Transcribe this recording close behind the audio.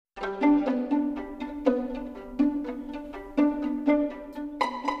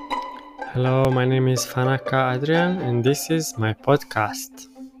Hello, my name is Fanaka Adrian and this is my podcast.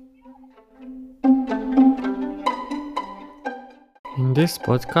 In this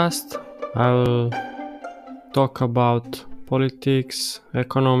podcast, I will talk about politics,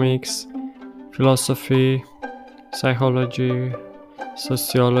 economics, philosophy, psychology,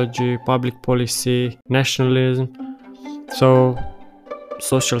 sociology, public policy, nationalism, so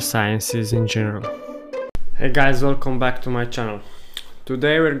social sciences in general. Hey guys, welcome back to my channel.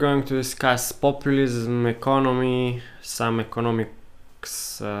 Today we're going to discuss populism, economy, some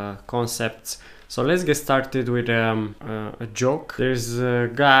economics concepts. So let's get started with a joke. There's a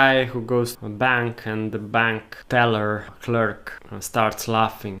guy who goes to a bank and the bank teller, clerk, starts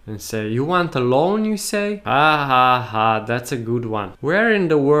laughing and say, "You want a loan, you say? Ha ha ha, that's a good one. Where in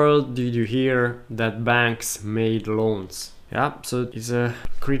the world did you hear that banks made loans?" Yeah, so it's a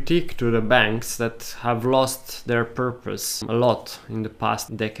critique to the banks that have lost their purpose a lot in the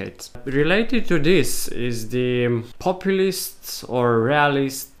past decades. Related to this is the populist or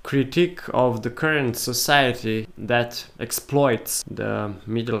realist critique of the current society that exploits the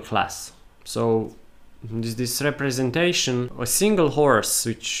middle class. So this representation, a single horse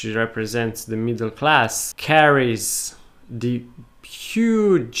which represents the middle class carries the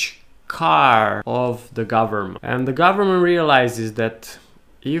huge car of the government, and the government realizes that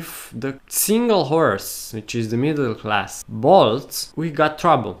if the single horse, which is the middle class, bolts, we got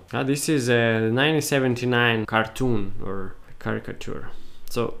trouble. This is a 1979 cartoon or caricature,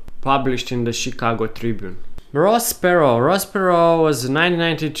 so published in the Chicago Tribune. Ross Perot was a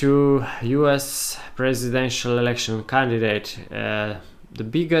 1992 US presidential election candidate, the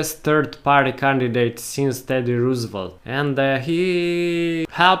biggest third-party candidate since Teddy Roosevelt, and he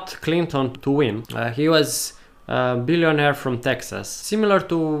helped Clinton to win. He was a billionaire from Texas, similar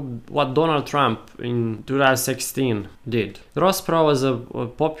to what Donald Trump in 2016 did. Ross Perot was a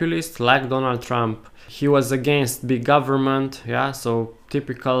populist like Donald Trump. He was against big government, yeah, so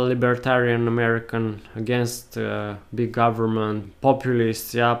typical libertarian American against big government,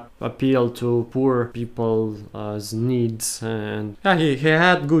 populist, yeah, appeal to poor people's needs, and yeah, he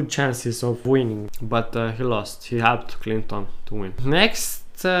had good chances of winning, but he lost. He helped Clinton to win. Next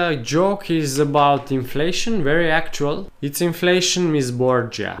joke is about inflation, very actual. It's inflation Miss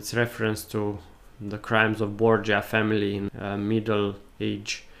Borgia. It's reference to the crimes of Borgia family in Middle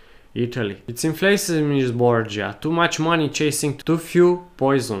Age Italy. It's inflation is Borgia. Too much money chasing too few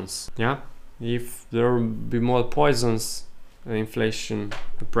poisons. Yeah, if there would be more poisons, inflation,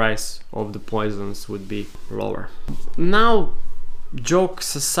 the price of the poisons would be lower. Now,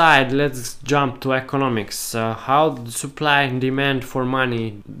 jokes aside, let's jump to economics. How the supply and demand for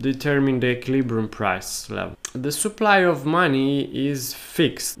money determine the equilibrium price level. The supply of money is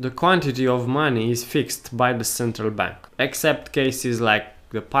fixed. The quantity of money is fixed by the central bank, except cases like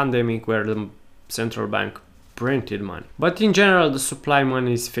the pandemic where the central bank printed money. But in general, the supply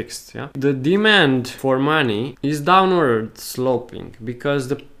money is fixed. Yeah? The demand for money is downward sloping because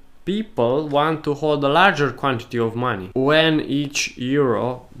the people want to hold a larger quantity of money when each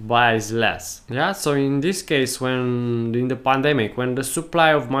euro buys less. Yeah, so in this case, when in the pandemic, when the supply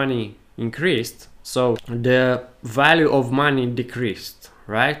of money increased, so the value of money decreased,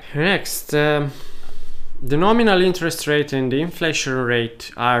 right? Next, the nominal interest rate and the inflation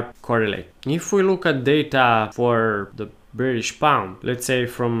rate are correlated. If we look at data for the British pound, let's say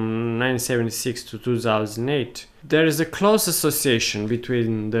from 1976 to 2008, there is a close association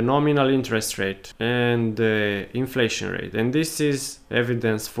between the nominal interest rate and the inflation rate, and this is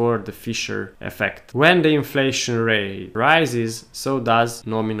evidence for the Fisher effect. When the inflation rate rises, so does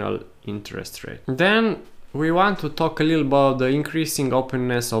nominal interest rate. Then we want to talk a little about the increasing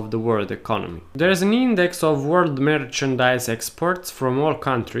openness of the world economy. There is an index of world merchandise exports from all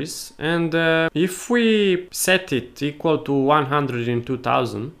countries, and if we set it equal to 100 in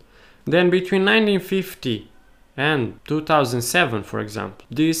 2000, then between 1950 and 2007, for example,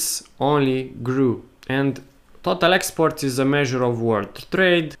 this only grew, and total exports is a measure of world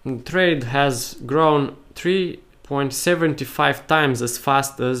trade. Trade has grown 3.75 times as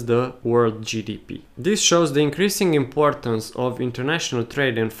fast as the world GDP. This shows the increasing importance of international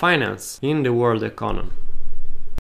trade and finance in the world economy.